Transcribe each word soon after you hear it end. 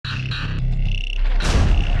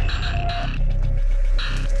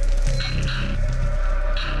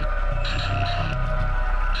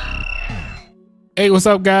Hey, what's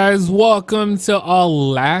up, guys? Welcome to our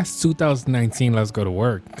last 2019 Let's Go to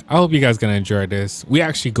Work. I hope you guys gonna enjoy this. We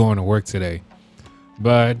actually going to work today,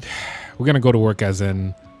 but we're gonna go to work as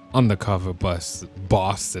an undercover boss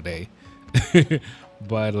today.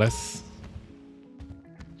 But let's.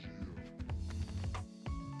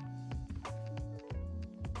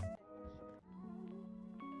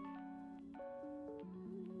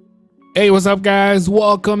 Hey, what's up, guys?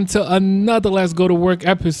 Welcome to another Let's Go to Work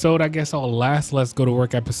episode. I guess our last Let's Go to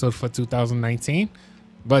Work episode for 2019.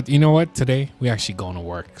 But you know what? Today we actually going to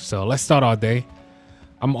work. So let's start our day.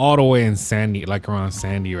 I'm all the way in Sandy, like around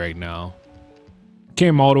Sandy right now.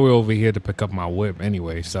 Came all the way over here to pick up my whip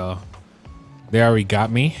anyway. So they already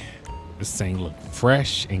got me. This thing look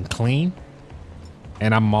fresh and clean.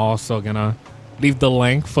 And I'm also gonna leave the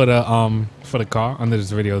link for the car under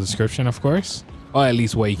this video description, of course. Or at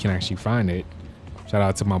least where you can actually find it. Shout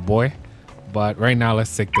out to my boy. But right now,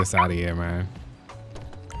 let's take this out of here, man.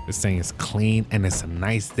 This thing is clean and it's a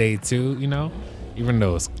nice day too, you know? Even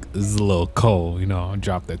though it's a little cold, you know, I'll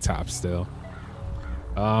drop the top still.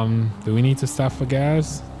 Do we need to stop for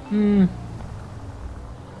gas?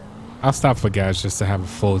 I'll stop for gas just to have a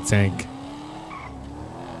full tank.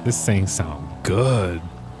 This thing sounds good.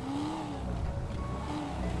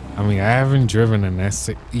 I mean, I haven't driven an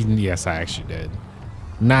S6. Yes, I actually did.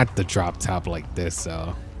 Not the drop top like this,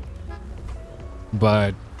 though.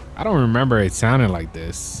 But I don't remember it sounding like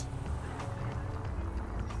this.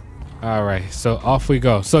 All right, so off we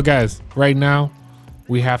go. So, guys, right now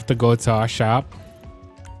we have to go to our shop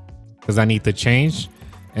because I need to change,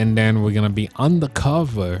 and then we're gonna be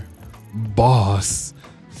undercover boss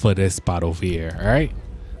for this spot over here. All right.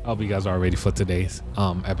 I hope you guys are ready for today's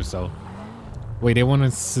episode. Wait, they want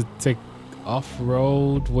us to take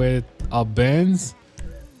off-road with a Benz?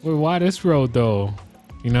 Wait, why this road though?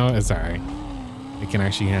 You know, it's all right. They can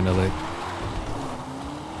actually handle it.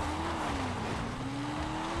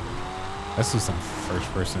 Let's do some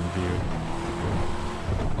first-person view.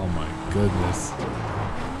 Oh my goodness.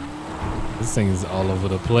 This thing is all over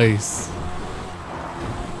the place.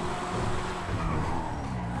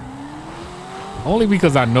 Only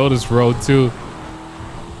because I know this road too.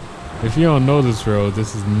 If you don't know this road,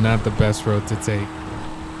 this is not the best road to take.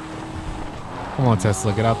 Come on,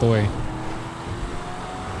 Tesla, get out the way.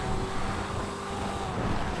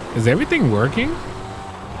 Is everything working?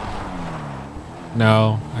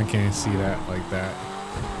 No, I can't see that like that.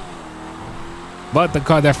 But the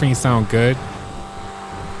car definitely sounds good.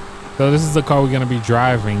 So this is the car we're gonna be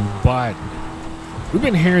driving, but we've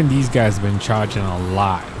been hearing these guys been charging a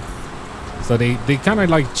lot. So they kind of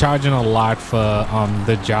like charging a lot for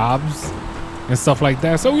the jobs and stuff like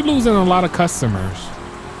that. So we're losing a lot of customers.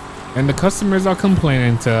 And the customers are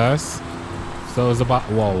complaining to us. So it's about,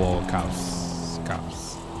 whoa, cops.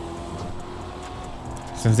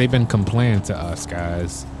 Since they've been complaining to us,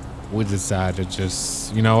 guys, we decided to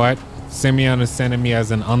just, you know what? Simeon is sending me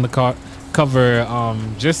as an undercover,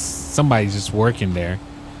 just somebody just working there.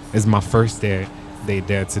 It's my first day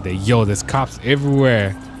there today. Yo, there's cops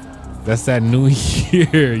everywhere. That's that new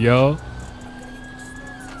year, yo.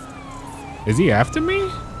 Is he after me?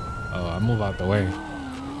 Oh, I move out the way.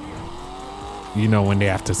 You know, when they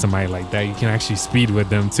after somebody like that, you can actually speed with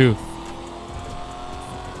them too.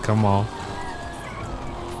 Come on.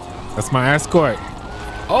 That's my escort.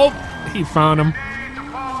 Oh, he found him.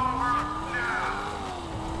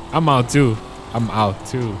 I'm out too. Come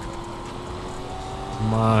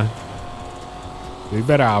on. We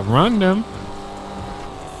better outrun them.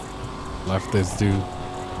 Left this dude.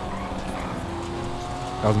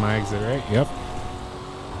 That was my exit, right? Yep.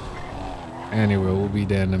 Anyway, we'll be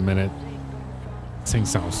there in a minute. This thing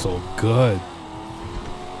sounds so good.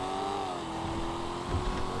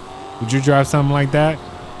 Would you drive something like that?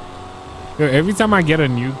 Yo, every time I get a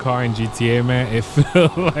new car in GTA, man, it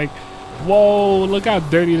feels like, whoa, look how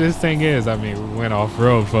dirty this thing is. I mean, we went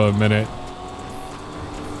off-road for a minute.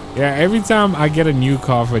 Yeah, every time I get a new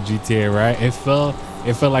car for GTA, right, it felt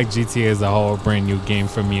like GTA is a whole brand new game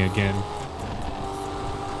for me again.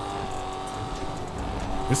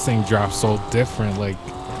 This thing drops so different. Like,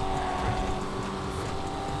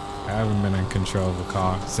 I haven't been in control of a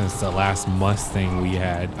car since the last Mustang we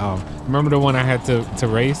had. Remember the one I had to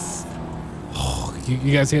race? Oh,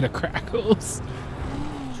 you guys hear the crackles?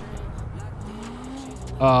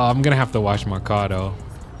 I'm gonna have to wash my car though.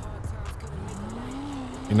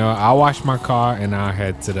 You know, I'll wash my car and I'll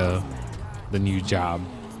head to the new job.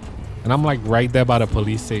 And I'm like right there by the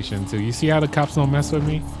police station too. You see how the cops don't mess with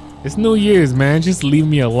me? It's New Year's, man. Just leave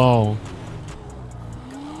me alone.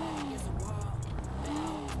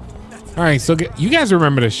 All right, so you guys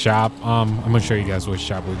remember the shop? I'm gonna show you guys what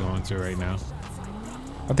shop we're going to right now.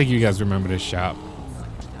 I think you guys remember this shop.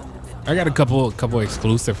 I got a couple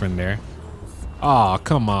exclusive in there. Oh,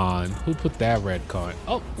 come on. Who put that red car in?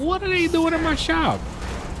 Oh, what are they doing in my shop?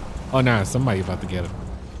 Oh, nah, somebody about to get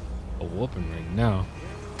a whooping right now.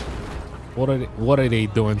 What are they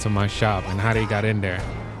doing to my shop and how they got in there?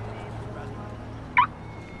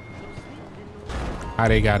 How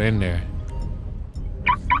they got in there?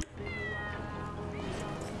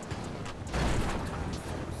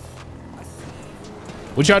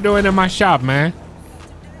 What y'all doing in my shop, man?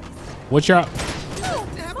 What y'all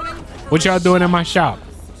doing in my shop?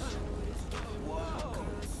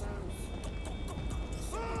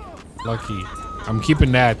 Lucky. I'm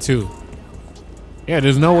keeping that too. Yeah,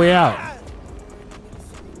 there's no way out.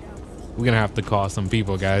 We're gonna have to call some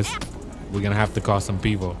people, guys. We're gonna have to call some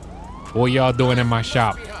people. What y'all doing in my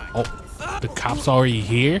shop? Oh, the cops already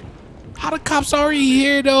here? How the cops already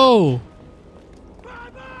here though?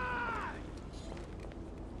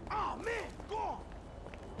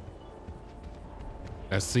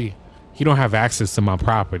 Let's see. He don't have access to my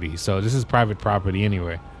property, so this is private property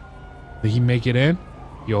anyway. Did he make it in?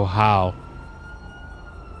 Yo, how?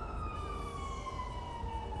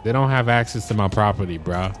 They don't have access to my property,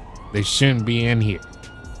 bro. They shouldn't be in here.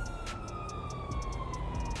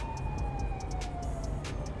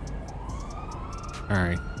 All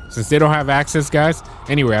right. Since they don't have access, guys.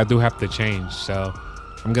 Anyway, I do have to change, so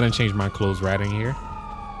I'm gonna change my clothes right in here.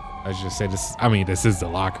 Let's just say this. I mean, this is the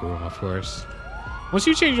locker room, of course. Once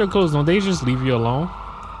you change your clothes, don't they just leave you alone?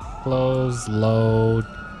 Close, load.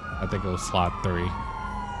 I think it was slot 3.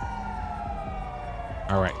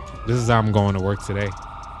 All right, this is how I'm going to work today.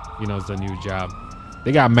 You know, it's a new job.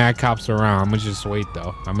 They got mad cops around. I'm gonna just wait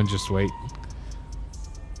though. I'm gonna just wait.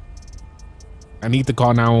 I need to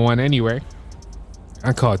call 911 anyway.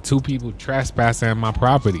 I called 2 people trespassing on my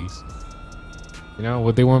properties. You know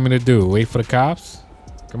what they want me to do? Wait for the cops?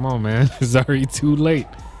 Come on, man. It's already too late.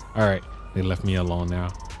 All right. They left me alone now.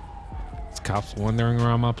 There's cops wandering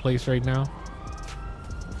around my place right now.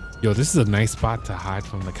 Yo, this is a nice spot to hide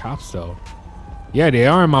from the cops though. Yeah, they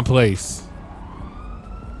are in my place.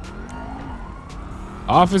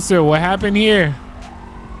 Officer, what happened here?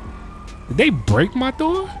 Did they break my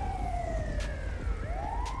door?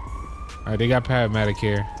 All right, they got paramedic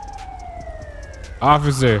here.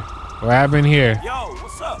 Officer, what happened here? Yo,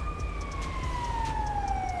 what's up?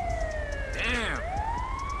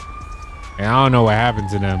 And I don't know what happened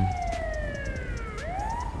to them.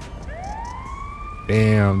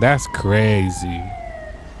 Damn, that's crazy.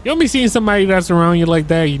 You don't be seeing somebody that's around you like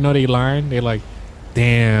that, you know they lying. They like,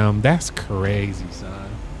 damn, that's crazy, son.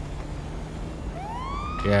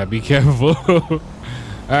 Yeah, be careful. All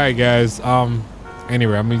right, guys.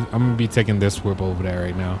 Anyway, I'm gonna be taking this whip over there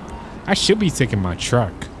right now. I should be taking my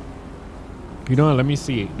truck. You know what? Let me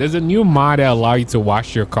see. There's a new mod that allows you to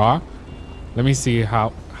wash your car. Let me see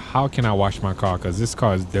how can I wash my car, because this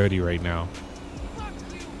car is dirty right now.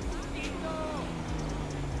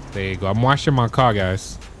 There you go. I'm washing my car,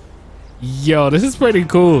 guys. Yo, this is pretty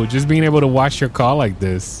cool. Just being able to wash your car like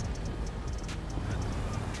this.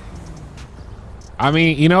 I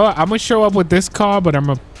mean, you know what? I'm gonna show up with this car, but I'm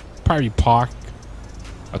gonna probably park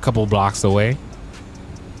a couple blocks away.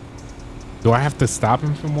 Do I have to stop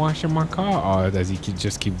him from washing my car, or does he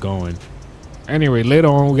just keep going? Anyway, later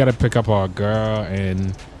on we gotta pick up our girl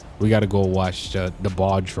and we gotta go watch the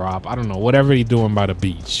ball drop. I don't know, whatever he's doing by the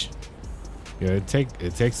beach. Yeah, it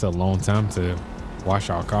takes a long time to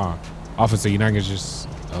wash our car. Officer, you're not gonna just...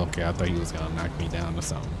 Okay, I thought you was gonna knock me down or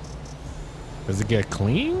something. Does it get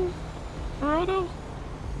clean, Geraldo?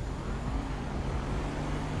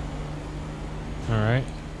 All right.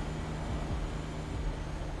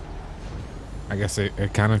 I guess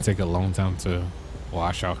it kind of take a long time to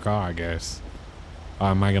wash our car, I guess. Or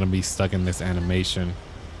am I gonna be stuck in this animation?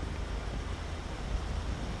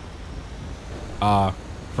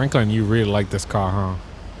 Franklin, you really like this car,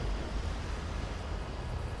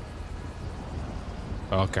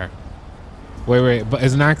 huh? Okay. Wait, but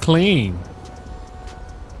it's not clean.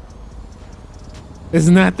 It's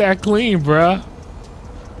not that clean, bruh.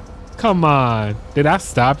 Come on. Did I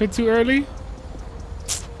stop it too early?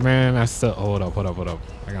 Man, I still... Hold up. I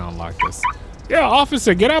gotta unlock this. Yeah,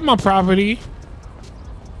 officer, get out my property.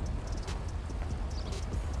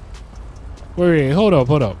 Wait, hold up.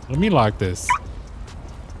 Let me lock this.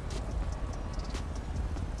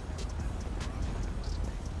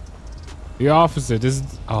 The officer, this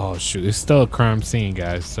is... Oh, shoot. It's still a crime scene,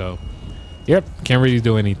 guys. So, yep. Can't really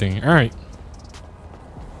do anything. All right.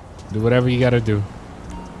 Do whatever you gotta do.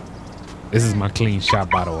 This is my clean shop,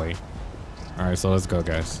 by the way. All right, so let's go,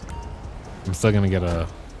 guys. I'm still gonna get a...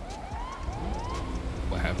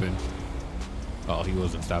 What happened? Oh, he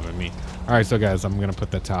wasn't stopping me. All right, so guys, I'm gonna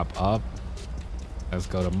put the top up. Let's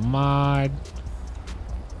go to mod.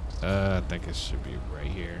 I think it should be right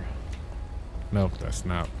here. Nope, that's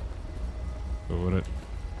not. What would it?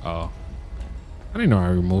 Oh, I didn't know I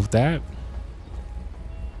removed that.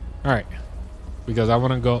 All right, because I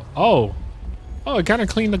want to go. Oh, it kind of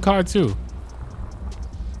cleaned the car too.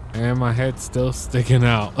 And my head's still sticking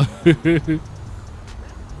out.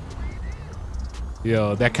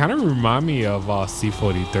 Yo, that kind of remind me of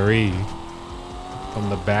C43 from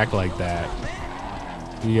the back like that.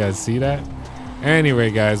 You guys see that?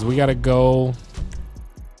 Anyway, guys, we gotta go.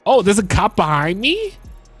 Oh, there's a cop behind me?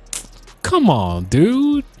 Come on,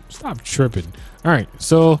 dude. Stop tripping. All right,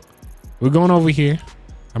 so we're going over here.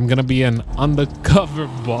 I'm gonna be an undercover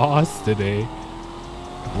boss today,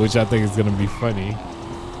 which I think is gonna be funny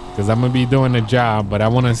because I'm gonna be doing the job, but I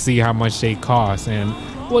want to see how much they cost and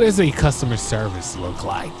what does a customer service look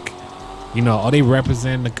like. You know, are they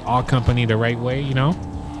representing our company the right way? You know.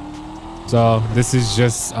 So this is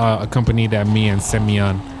just a company that me and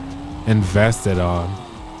Simeon invested on.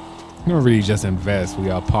 We don't really just invest. We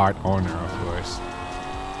are part owner, of course.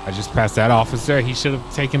 I just passed that officer. He should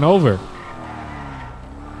have taken over.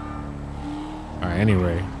 All right,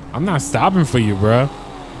 anyway, I'm not stopping for you, bro.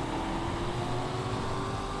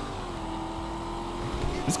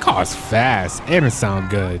 This car's fast and it sounds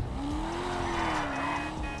good.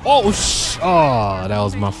 Oh, that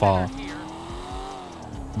was my fault.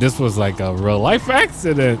 This was like a real life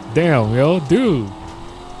accident. Damn, yo, dude.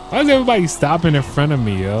 Why is everybody stopping in front of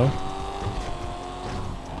me, yo?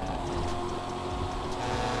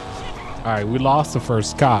 All right, we lost the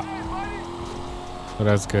first cop. So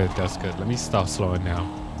that's good, that's good. Let me stop slowing down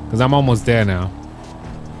because I'm almost there now.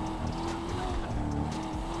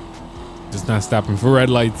 Just not stopping for red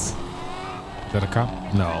lights. Is that a cop?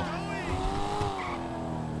 No.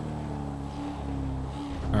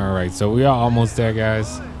 All right, so we are almost there,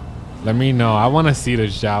 guys. Let me know. I want to see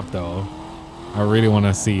this job, though. I really want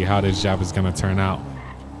to see how this job is going to turn out.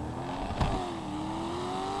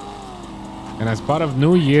 And as part of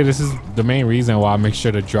New Year, this is the main reason why I make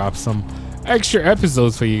sure to drop some extra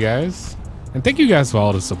episodes for you guys. And thank you guys for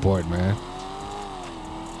all the support, man.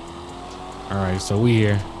 All right, so we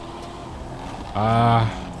here. I'm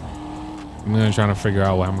gonna try to figure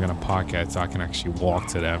out where I'm gonna park at so I can actually walk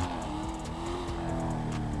to them.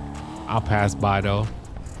 I'll pass by though.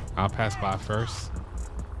 I'll pass by first.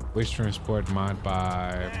 Which transport mod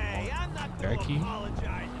by Becky?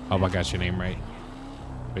 Hope I got your name right.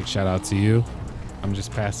 Big shout out to you. I'm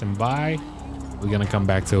just passing by. We're gonna come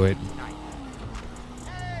back to it.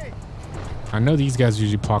 I know these guys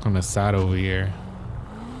usually park on the side over here.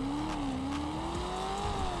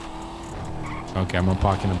 Okay, I'm gonna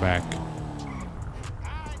park in the back.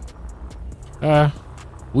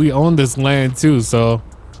 We own this land too, so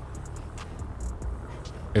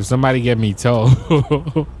if somebody get me towed,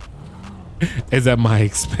 it's at my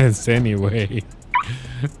expense anyway.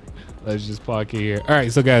 Let's just park it here. All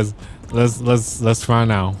right, so guys, let's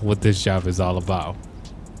find out what this job is all about.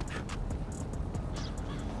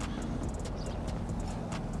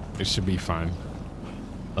 It should be fun.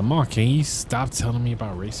 Lamar, can you stop telling me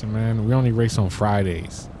about racing, man? We only race on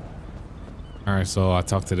Fridays. All right, so I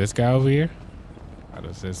talked to this guy over here. How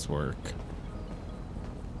does this work?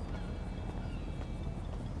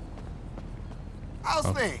 How's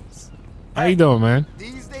things? How you doing, man?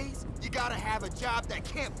 These days, you gotta have a job that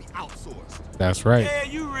can't be outsourced. That's right. Yeah,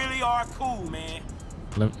 you really are cool, man.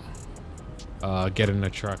 Get in the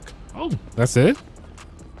truck. Oh, that's it?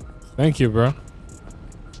 Thank you, bro.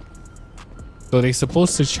 So they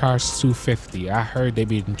supposed to charge $250. I heard they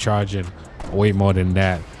been charging way more than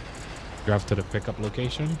that. Drive to the pickup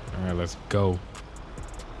location. All right, let's go.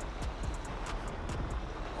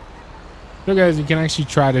 So guys, you can actually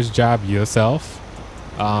try this job yourself.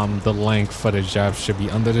 The link for this job should be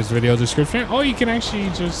under this video description, or you can actually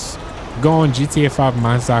just go on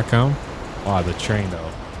GTA5Minds.com. Oh, the train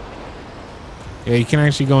though. Yeah, you can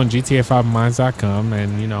actually go on GTA5Minds.com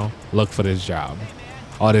and, you know, look for this job.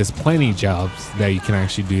 Or there's plenty jobs that you can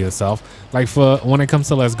actually do yourself. Like for when it comes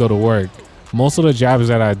to Let's Go to Work, most of the jobs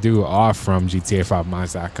that I do are from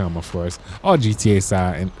GTA5Minds.com, of course, or GTA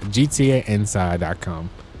side and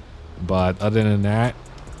GTAinside.com. But other than that,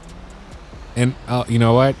 and you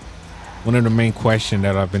know what? One of the main questions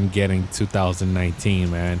that I've been getting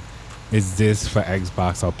 2019, man, is this for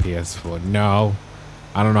Xbox or PS4? No,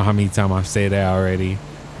 I don't know how many times I've said that already,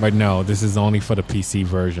 but no, this is only for the PC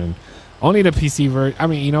version. Only the PC version. I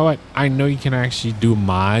mean, you know what? I know you can actually do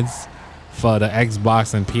mods for the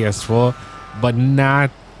Xbox and PS4, but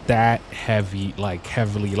not that heavily.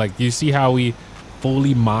 Like you see how we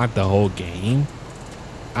fully mod the whole game.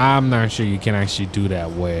 I'm not sure you can actually do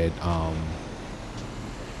that with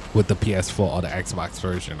the PS4 or the Xbox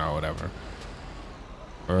version or whatever.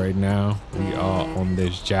 But right now, we are on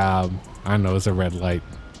this job. I know it's a red light.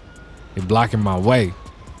 You're blocking my way.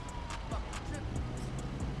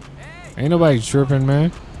 Ain't nobody tripping,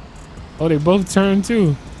 man. Oh, they both turned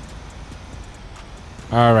too.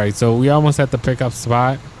 All right, so we almost at the pickup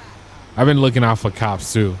spot. I've been looking out for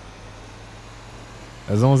cops too.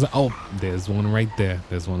 As long as, oh, there's one right there.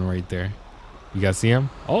 There's one right there. You guys see him?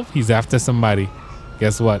 Oh, he's after somebody.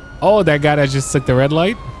 Guess what? Oh, that guy that just took the red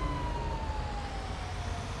light.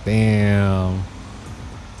 Damn.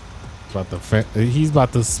 He's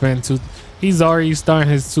about to spend he's already starting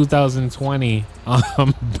his 2020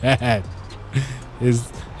 bad. His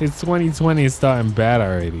 2020 is starting bad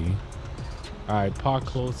already. All right, park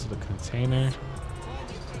close to the container.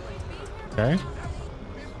 Okay.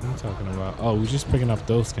 What am I talking about? Oh, we're just picking up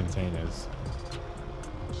those containers.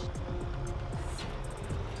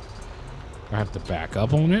 I have to back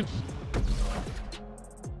up on it.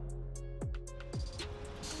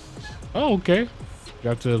 Oh, okay.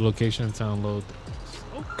 Got to the location to unload.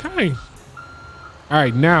 Okay. All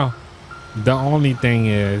right, now the only thing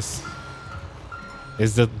is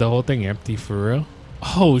the whole thing empty for real?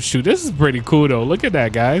 Oh shoot, this is pretty cool though. Look at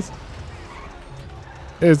that, guys.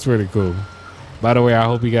 It's pretty cool. By the way, I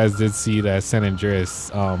hope you guys did see that San Andreas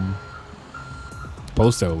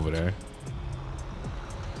poster over there.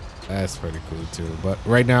 That's pretty cool too. But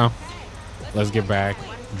right now, let's get back,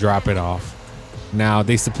 drop it off. Now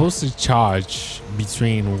they're supposed to charge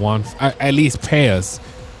between at least pay us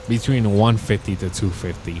between 150 to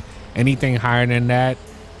 250. Anything higher than that,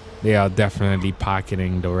 they are definitely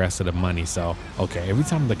pocketing the rest of the money. So okay, every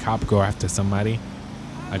time the cop go after somebody,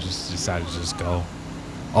 I just decided to just go.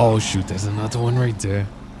 Oh shoot, there's another one right there.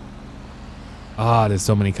 Ah, there's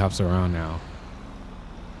so many cops around now.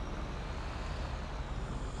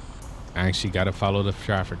 I actually gotta follow the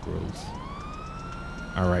traffic rules.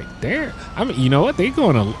 All right, there. I mean, you know what? They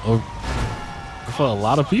going for a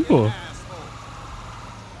lot of people.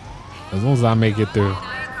 As long as I make it through.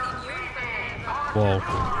 Whoa.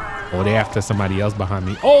 Oh, they after somebody else behind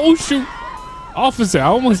me. Oh shoot, officer! I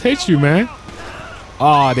almost hit you, man.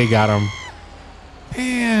 Oh, they got him.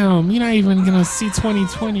 Damn, you're not even gonna see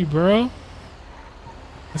 2020, bro.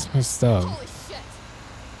 That's messed up.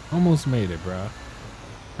 Almost made it, bro.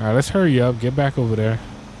 All right, let's hurry up, get back over there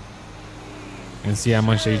and see how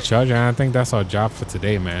much they charge. And I think that's our job for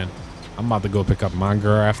today, man. I'm about to go pick up my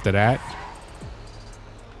girl after that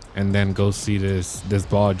and then go see this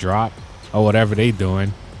ball drop or whatever they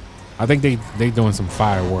doing. I think they doing some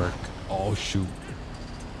firework. Oh shoot.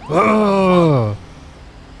 Oh,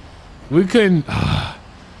 we couldn't. I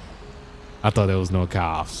thought there was no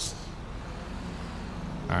cops.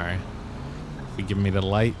 All right, if you give me the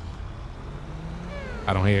light.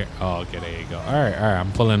 I don't hear. Oh, okay, there you go. All right,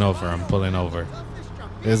 I'm pulling over. I'm pulling over.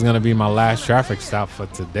 This is gonna be my last traffic stop for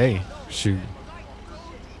today. Shoot.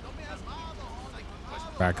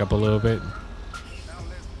 Back up a little bit.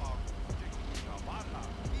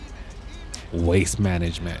 Waste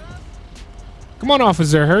management. Come on,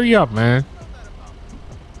 officer, hurry up, man.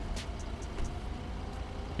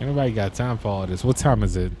 Anybody got time for all this? What time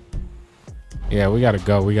is it? Yeah, we gotta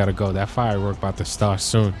go. We gotta go. That firework about to start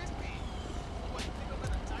soon.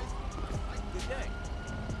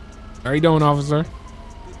 How you doing, officer?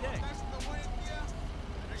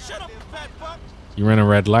 You ran a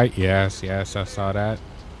red light? Yes, I saw that.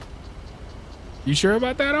 You sure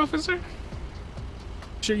about that, officer?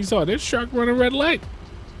 Sure you saw this truck run a red light?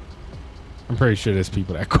 I'm pretty sure there's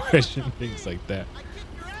people that question things like that.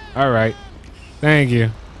 All right, thank you.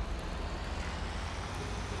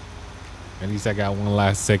 At least I got one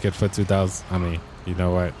last ticket for 2000. I mean, you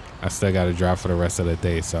know what? I still got to drive for the rest of the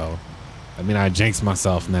day, so I mean, I jinxed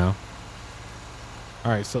myself now.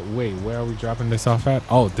 All right, so wait, where are we dropping this off at?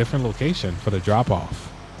 Oh, different location for the drop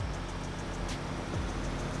off.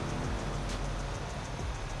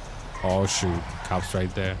 Oh shoot, cops right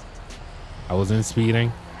there. I wasn't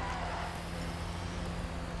speeding.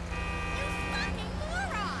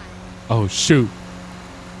 Oh shoot.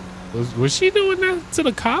 Was she doing that to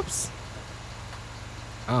the cops?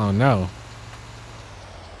 I don't know.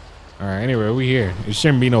 All right, anyway, we here. It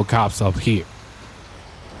shouldn't be no cops up here.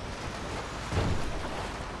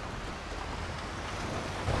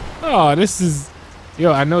 Oh, this is,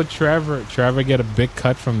 yo, I know Trevor get a big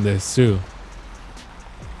cut from this too.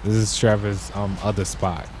 This is Trevor's other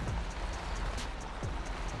spot.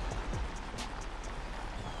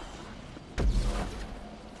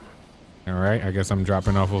 All right, I guess I'm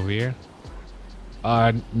dropping off over here.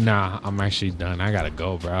 Nah, I'm actually done. I gotta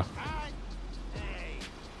go, bro.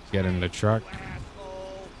 Get in the truck.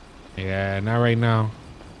 Yeah, not right now.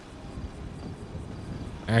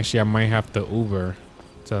 Actually, I might have to Uber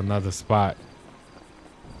to another spot.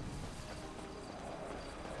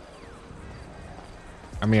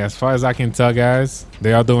 I mean, as far as I can tell, guys,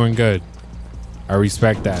 they are doing good. I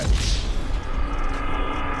respect that.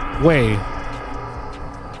 Wait.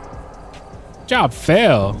 Job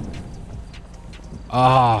failed.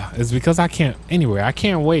 Ah, it's because I can't. Anyway, I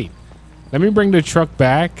can't wait. Let me bring the truck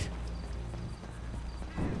back.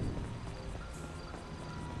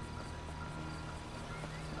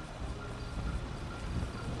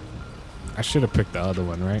 I should have picked the other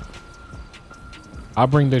one, right? I'll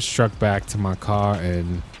bring this truck back to my car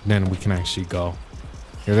and then we can actually go.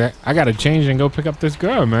 I gotta change and go pick up this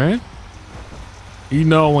girl, man. You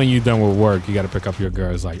know when you're done with work, you gotta pick up your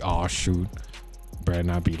girl. It's like, oh shoot, better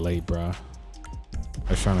not be late, bro. I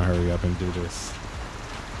was trying to hurry up and do this.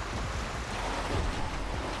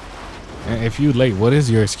 And if you late, what is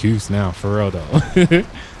your excuse now? For real though. This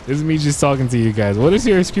is me just talking to you guys. What is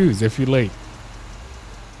your excuse if you're late?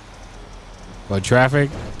 What, traffic?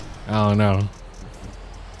 I don't know.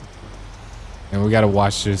 And we gotta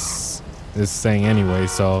watch this thing anyway.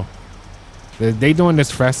 So they doing this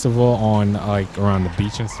festival on like around the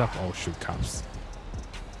beach and stuff. Oh shoot, cops!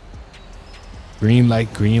 Green light,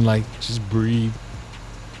 just breathe.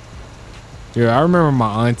 Dude, I remember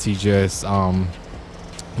my auntie just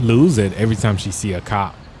lose it every time she see a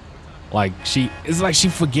cop. Like it's like she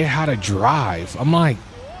forget how to drive. I'm like,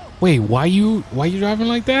 wait, why you driving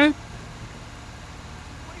like that?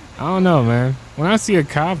 I don't know, man. When I see a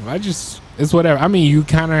cop, it's whatever. I mean, you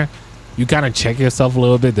kind of check yourself a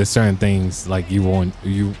little bit. There's certain things like you won't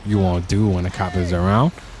do when a cop is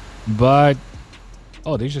around. But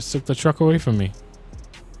oh, they just took the truck away from me.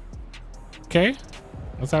 Okay,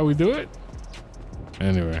 that's how we do it.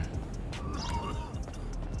 Anyway,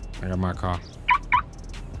 I got my car.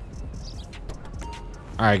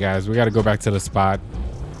 All right, guys, we got to go back to the spot.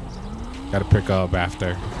 Got to pick up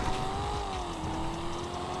after.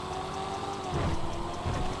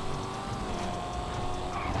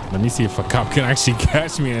 Let me see if a cop can actually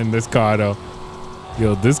catch me in this car, though.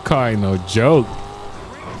 Yo, this car ain't no joke.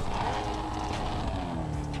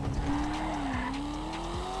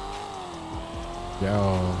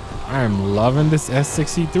 Yo, I am loving this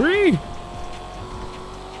S63.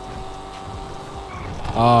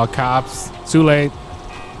 Oh, cops. Too late.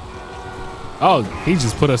 Oh, he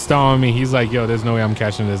just put a star on me. He's like, yo, there's no way I'm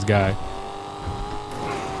catching this guy.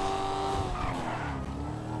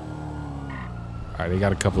 All right, they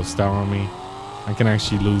got a couple star on me. I can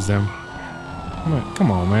actually lose them.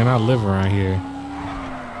 Come on, man. I live around here.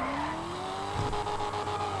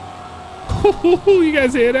 You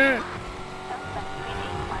guys hear that?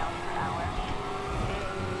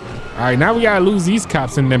 All right, now we gotta lose these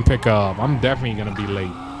cops and then pick up. I'm definitely gonna be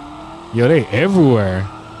late. Yo, they everywhere.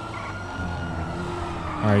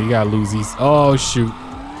 All right, you gotta lose these. Oh shoot,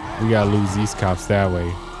 we gotta lose these cops that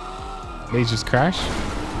way. They just crashed.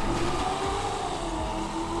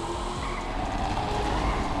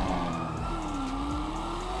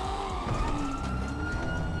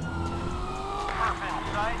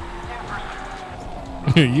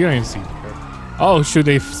 You ain't see that. Oh, should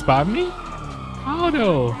they spot me? How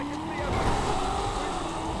though?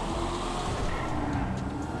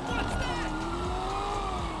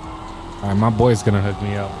 All right, my boy's gonna hook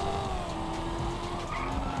me up.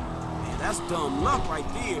 Man, that's dumb luck right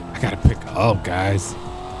there. I gotta pick up, guys.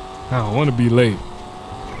 I don't want to be late.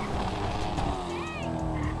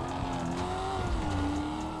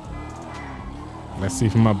 Let's see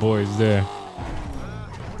if my boy's there.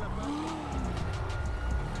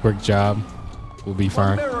 Quick job. We'll be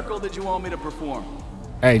fine. What miracle did you want me to perform?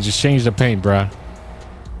 Hey, just change the paint, bruh.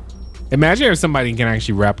 Imagine if somebody can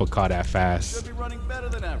actually wrap a car that fast. Should be running better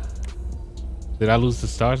than ever. Did I lose the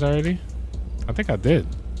stars already? I think I did.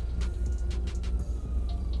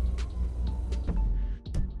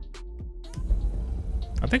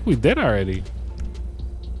 I think we did already.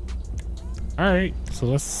 All right, so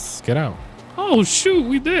let's get out. Oh shoot,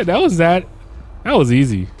 we did. That was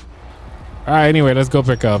easy. All right, anyway, let's go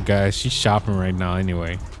pick her up, guys. She's shopping right now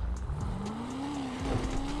anyway.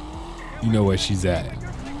 You know where she's at.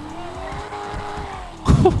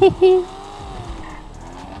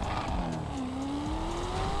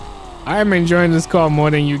 I am enjoying this car more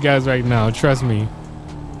than you guys right now. Trust me.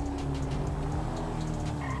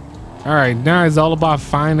 All right, now it's all about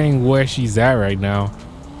finding where she's at right now.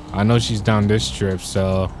 I know she's down this strip,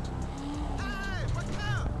 so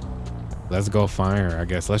let's go find her, I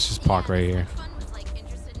guess. Let's just park right here.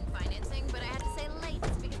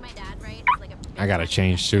 I gotta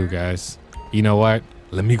change too, guys. You know what?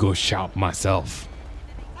 Let me go shop myself.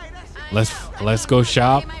 Let's go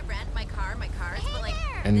shop.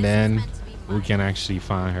 And then we can actually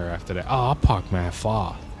find her after that. Oh, I'll park mad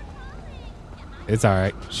far. It's all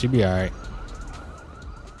right. She be all right.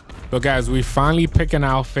 So guys, we finally pick an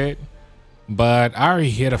outfit, but I already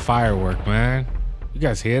hear the firework, man. You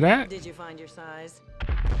guys hear that? Did you find your size?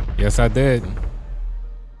 Yes, I did.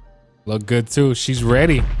 Look good too. She's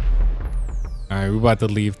ready. All right, we're about to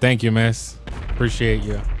leave. Thank you, miss. Appreciate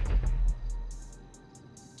you.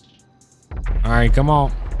 All right, come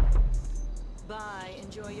on. Bye.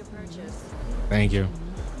 Enjoy your purchase. Thank you.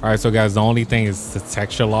 All right, so guys, the only thing is the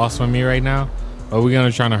texture loss for me right now. But we're gonna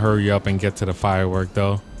try to hurry up and get to the firework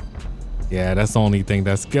though. Yeah, that's the only thing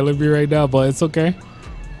that's killing me right now, but it's okay.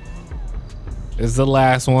 It's the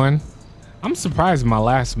last one. I'm surprised my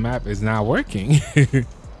last map is not working.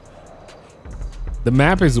 The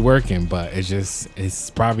map is working, but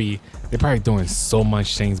it's probably, they're probably doing so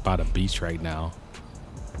much things by the beach right now.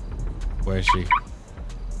 Where is she?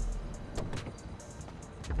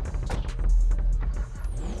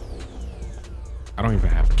 I don't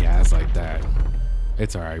even have gas like that.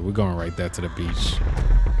 It's all right. We're going right there to the beach.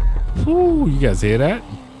 Whoo, you guys hear that?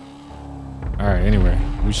 All right, anyway,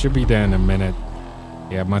 we should be there in a minute.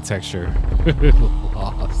 Yeah, my texture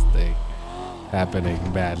lost thing happening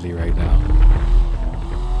badly right now.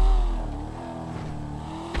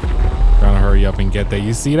 Trying to hurry up and get there.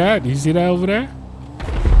 You see that? You see that over there?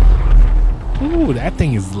 Ooh, that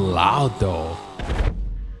thing is loud though.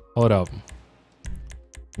 Hold up.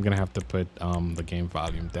 I'm gonna have to put the game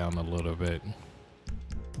volume down a little bit.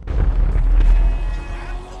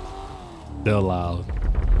 Still loud.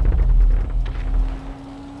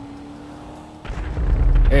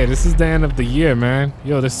 Hey, this is the end of the year, man.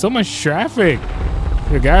 Yo, there's so much traffic.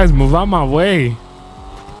 Yo, guys, move out my way.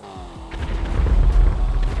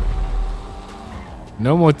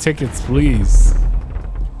 No more tickets, please.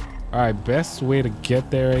 All right, best way to get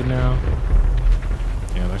there right now.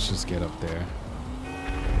 Yeah, let's just get up there.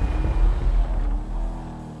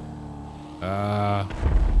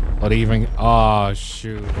 Oh,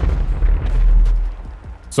 shoot.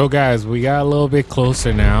 So, guys, we got a little bit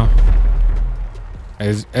closer now.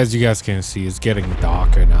 As you guys can see, it's getting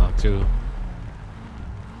darker now, too.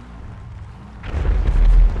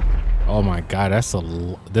 Oh, my God,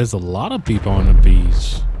 there's a lot of people on the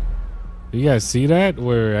beach. You guys see that?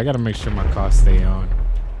 Where I gotta make sure my car stay on.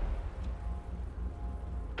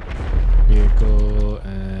 Vehicle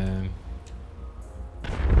and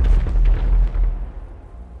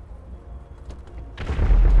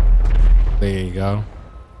there you go.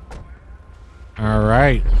 All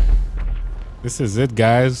right, this is it,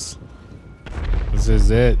 guys. This is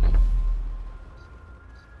it.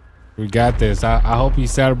 We got this. I hope you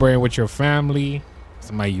celebrating with your family,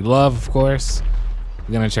 somebody you love, of course.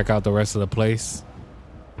 We're gonna check out the rest of the place.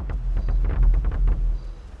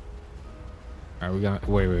 All right, we got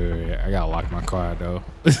wait. I gotta lock my car though.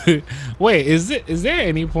 Wait, is there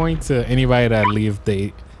any point to anybody that leave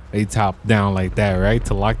they top down like that, right?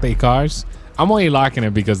 To lock their cars? I'm only locking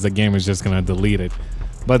it because the game is just gonna delete it.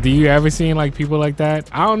 But do you ever seen like people like that?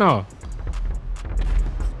 I don't know.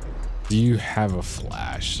 Do you have a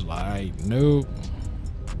flashlight? Nope.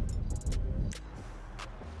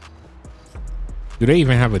 Do they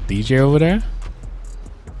even have a DJ over there?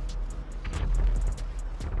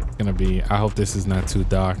 It's gonna be, I hope this is not too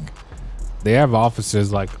dark. They have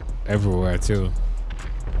officers like everywhere too.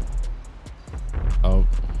 Oh.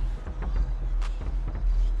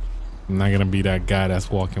 I'm not gonna be that guy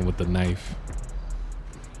that's walking with the knife.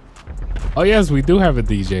 Oh yes, we do have a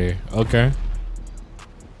DJ. Okay.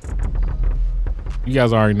 You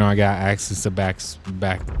guys already know I got access to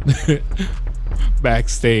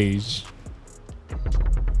backstage.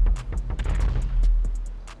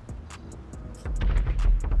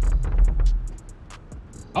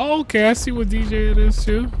 Oh, okay, I see what DJ it is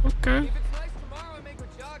too. Okay. If it's nice tomorrow, I may go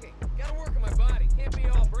jogging. Gotta work on my body. Can't be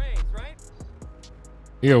all brains, right?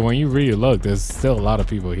 Yeah, when you really look, there's still a lot of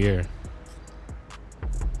people here.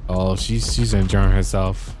 Oh, she's enjoying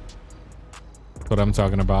herself. That's what I'm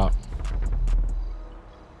talking about.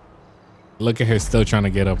 Look at her still trying to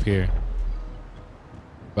get up here.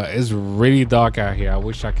 But it's really dark out here. I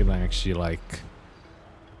wish I could actually like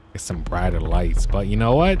get some brighter lights. But you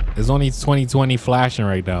know what? It's only 2020 flashing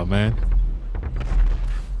right now, man.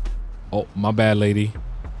 Oh, my bad, lady.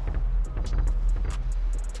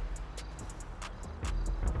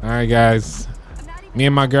 All right, guys. Me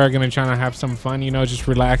and my girl are gonna try to have some fun, you know, just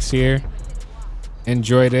relax here.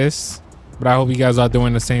 Enjoy this. But I hope you guys are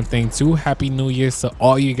doing the same thing too. Happy New Year's to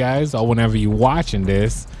all you guys, or whenever you're watching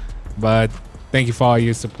this. But Thank you for all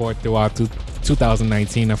your support throughout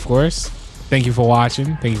 2019, of course. Thank you for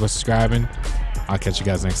watching. Thank you for subscribing. I'll catch you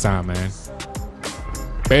guys next time, man.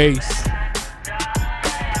 Peace.